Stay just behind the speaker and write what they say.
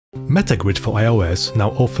Metagrid for iOS now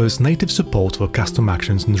offers native support for custom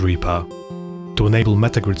actions in Reaper. To enable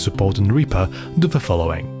Metagrid support in Reaper, do the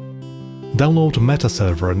following. Download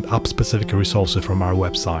Metaserver and app-specific resources from our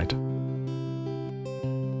website.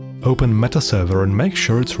 Open Metaserver and make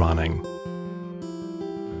sure it's running.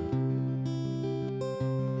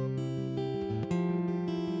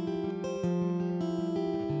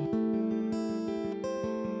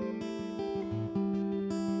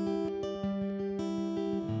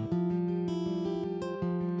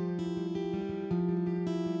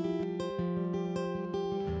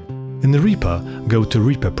 In Reaper, go to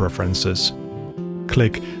Reaper Preferences.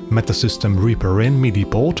 Click Metasystem Reaper in MIDI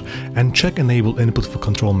port and check Enable input for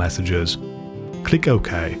control messages. Click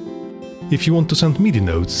OK. If you want to send MIDI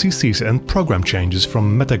notes, CCs and program changes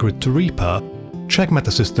from Metagrid to Reaper, check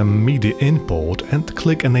Metasystem MIDI import and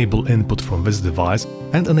click Enable input from this device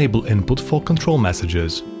and Enable input for control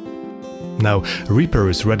messages. Now Reaper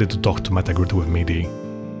is ready to talk to Metagrid with MIDI.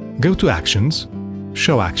 Go to Actions,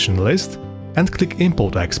 Show Action List, and click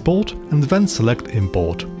Import/Export and then select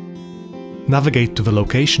Import. Navigate to the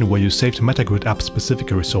location where you saved Metagrid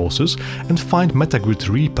app-specific resources and find Metagrid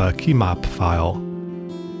Reaper key map file.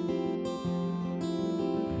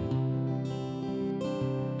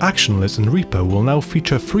 Action List in Reaper will now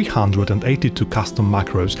feature 382 custom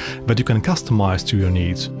macros that you can customize to your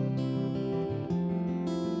needs.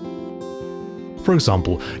 For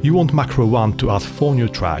example, you want macro 1 to add 4 new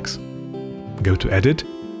tracks. Go to Edit,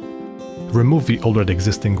 remove the already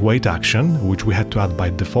existing wait action, which we had to add by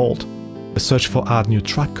default, search for Add New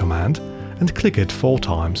Track command and click it 4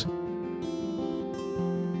 times.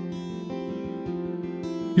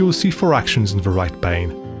 You will see 4 actions in the right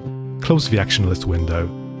pane. Close the action list window.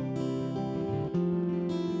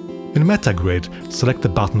 In Metagrid, select the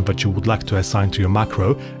button that you would like to assign to your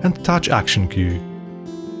macro and touch Action Queue.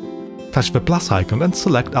 Touch the plus icon and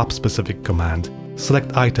select App-specific command.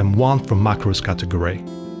 Select item 1 from Macros category.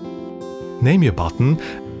 Name your button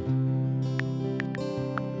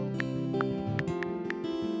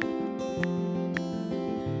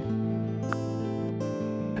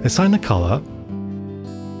assign a color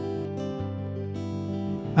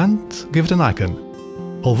and give it an icon.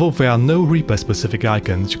 Although there are no Reaper-specific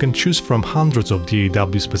icons, you can choose from hundreds of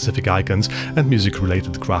DAW-specific icons and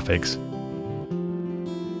music-related graphics.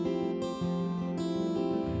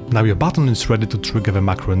 Now your button is ready to trigger the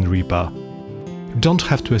macro in Reaper. You don't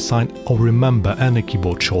have to assign or remember any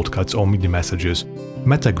keyboard shortcuts or MIDI messages.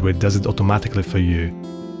 Metagrid does it automatically for you.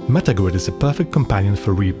 Metagrid is a perfect companion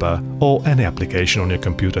for Reaper, or any application on your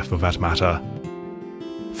computer for that matter.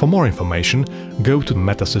 For more information, go to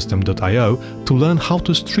metasystem.io to learn how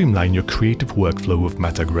to streamline your creative workflow with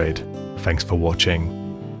Metagrid. Thanks for watching.